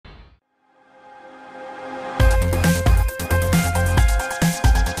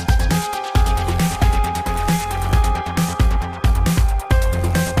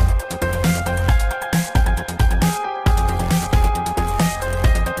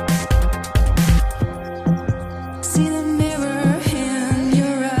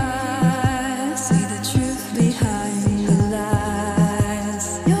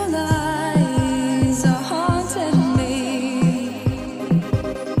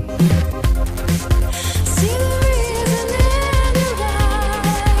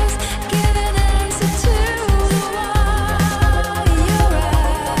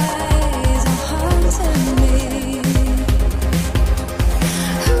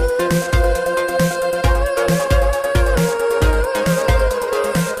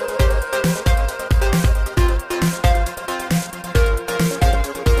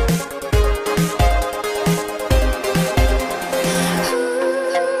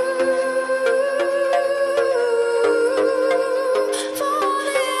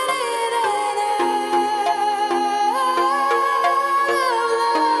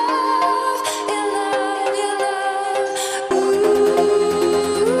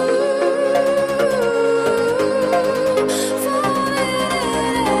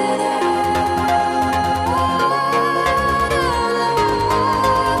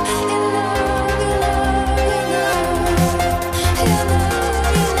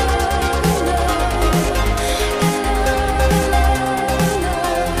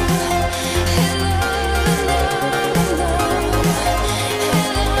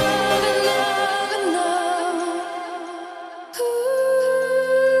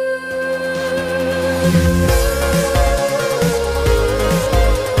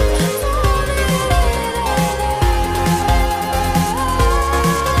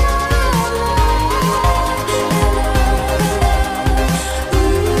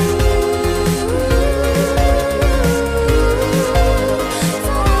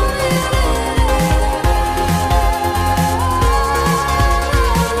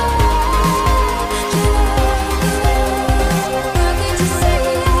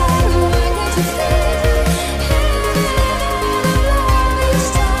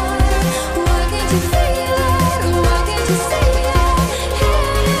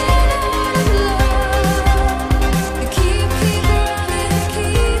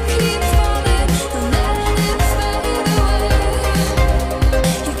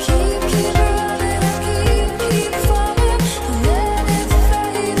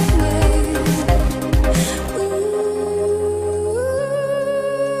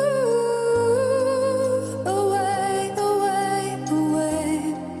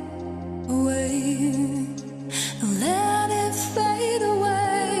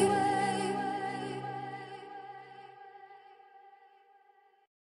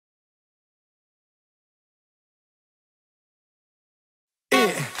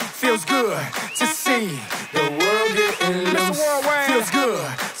Feels good to see the world getting loose. Feels good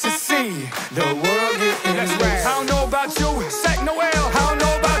to see the world getting loose. I don't know about you, Sack Noel. I don't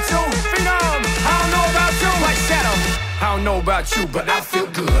know about you, Phenom. I don't know about you, White Shadow. I don't know about you, but I feel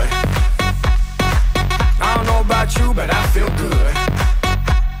good. I don't know about you, but I feel good.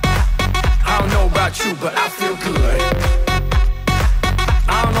 I don't know about you, but I feel good.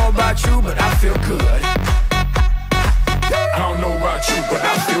 I don't know about you, but I feel good. I don't know about you, but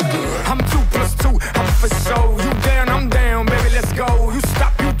I feel good. I'm 2 plus 2, I'm for sure. You down, I'm down, baby, let's go. You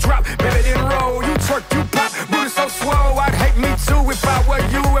stop, you drop, baby, then roll. You twerk, you pop, booty so swole. I'd hate me too if I were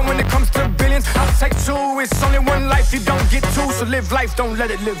you. And when it comes to billions, I'll take 2. It's only one life, you don't get 2. So live life, don't let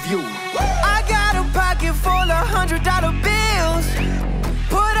it live you. I got a pocket full of $100 bills.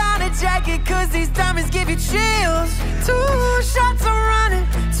 Put on a jacket, cause these diamonds give you chills. 2 shots are running,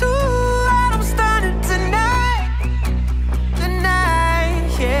 2 out, I'm stunning tonight.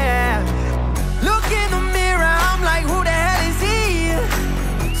 Yeah. Look in the mirror, I'm like, who the hell is he?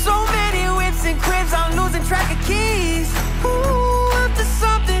 So many whips and cribs, I'm losing track of keys. Ooh, up to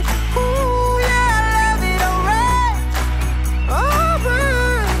something. Ooh, yeah, I love it, alright.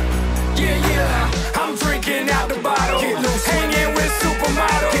 Alright. Yeah, yeah, I'm drinking out the bottle. Get loose, hanging with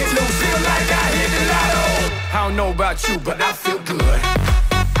supermodels. Get loose, feel like I hit the lotto. I don't know about you, but I feel good.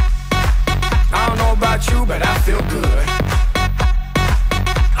 I don't know about you, but I feel good.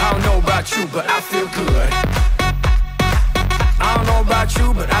 I don't know about you, but I feel good. I don't know about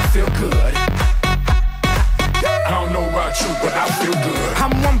you, but I feel good. I don't know about you, but I feel good.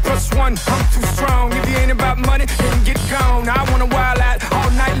 I'm 1 plus 1, I'm too strong. If you ain't about money, then get gone. I wanna wild out all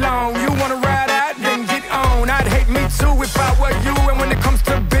night long. You wanna ride out, then get on. I'd hate me too if I were you. And when it comes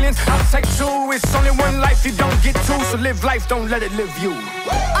to billions, I'll take 2. It's only one life, you don't get 2. So live life, don't let it live you.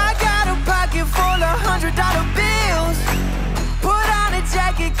 I got a pocket full of $100 bills. Put on a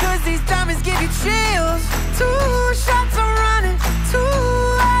jacket, cause these diamonds give you chills. 2 shots are running, 2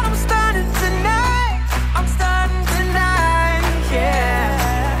 out, I'm starting tonight. I'm starting tonight,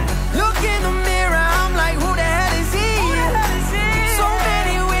 yeah. Look in the mirror, I'm like, who the hell is he? So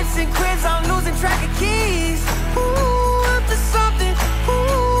many whips and cribs, I'm losing track of keys. Ooh, up to something.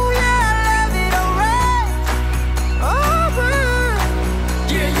 Ooh, yeah, I love it, alright. Alright.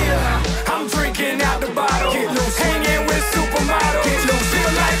 Yeah, yeah, I'm drinking out the bottle. Get loose, hanging with supermodels. Get loose,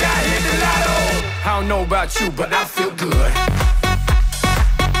 feel like I hit the lotto. I don't know about you, but I feel good.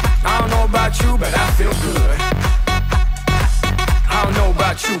 I don't know about you, but I feel good. I don't know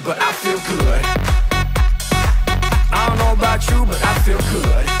about you, but I feel good. I don't know about you, but I feel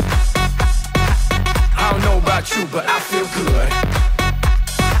good. I don't know about you, but I feel good.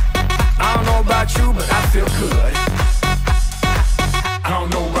 I don't know about you, but I feel good. I don't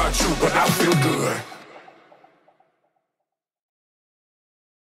know about you, but I feel good.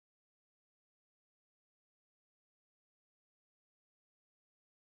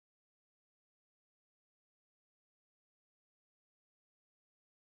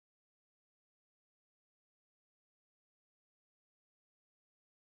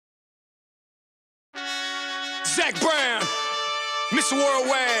 Zach Brown, Mr.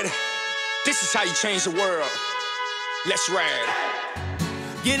 Worldwide, this is how you change the world. Let's ride.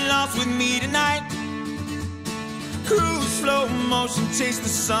 Get lost with me tonight. Cruise slow motion, chase the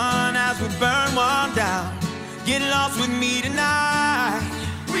sun as we burn one down. Get lost with me tonight.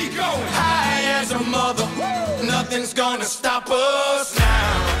 We going high as a mother. Nothing's gonna stop us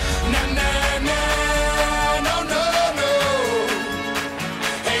now. Na na na.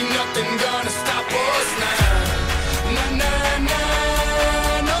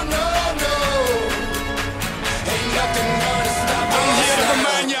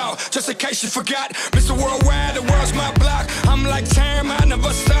 just in case you forgot. Mr. Worldwide, the world's my block. I'm like time, I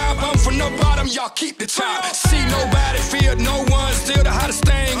never stop. I'm from the bottom, y'all keep the top. See nobody, fear no one. Still the hottest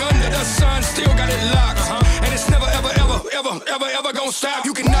thing under the sun. Still got it locked. And it's never, ever, ever, ever, ever, ever gonna stop.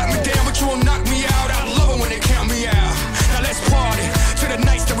 You can knock me down, but you won't knock me out. I love it when they count me out. Now let's party to the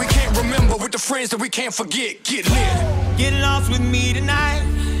nights that we can't remember, with the friends that we can't forget. Get lit. Get lost with me tonight.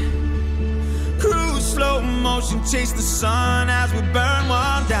 Cruise slow motion, chase the sun as we burn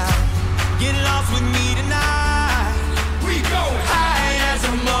one down. Get lost with me tonight. We go High as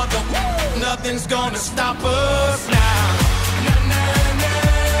a mother. Nothing's gonna stop us now.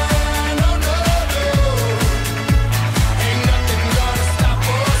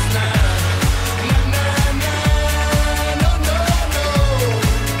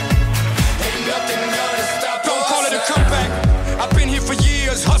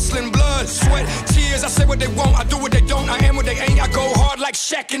 Hustling blood, sweat, tears. I say what they want, I do what they don't. I am what they ain't. I go hard like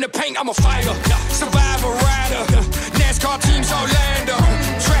Shaq in the paint. I'm a fighter, survivor, rider. NASCAR teams Orlando.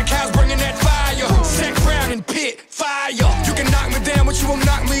 Track house bringing that fire. Zach Brown and Pitt, fire. You can knock me down, but you won't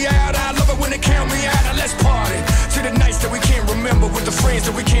knock me out. I love it when they count me out. Now let's party to the nights that we can't remember, with the friends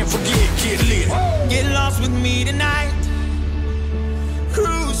that we can't forget. Get lit. Get lost with me tonight.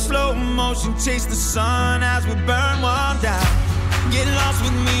 Cruise slow motion, chase the sun as we burn one down. Get lost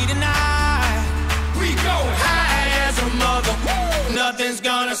with me tonight. We go high as a mother. Nothing's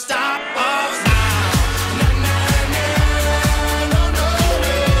gonna stop us now.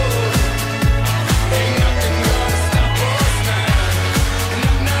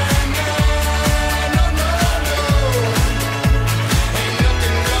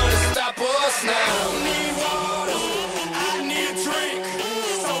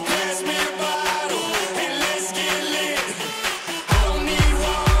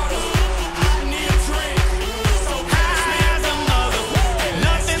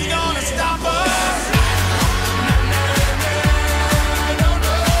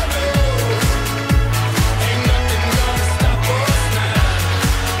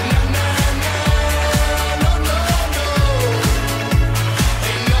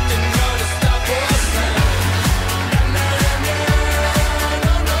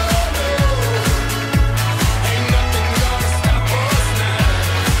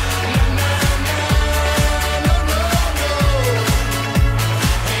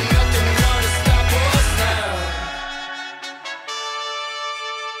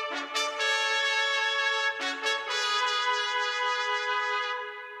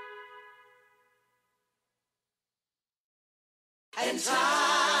 And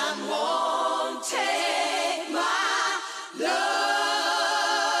time won't take my love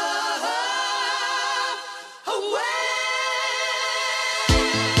away.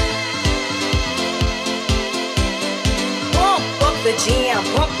 Pump up the jam,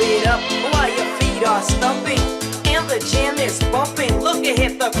 pump it up while your feet are stumping. And the jam is bumping. Look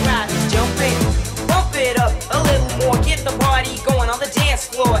ahead, the crowd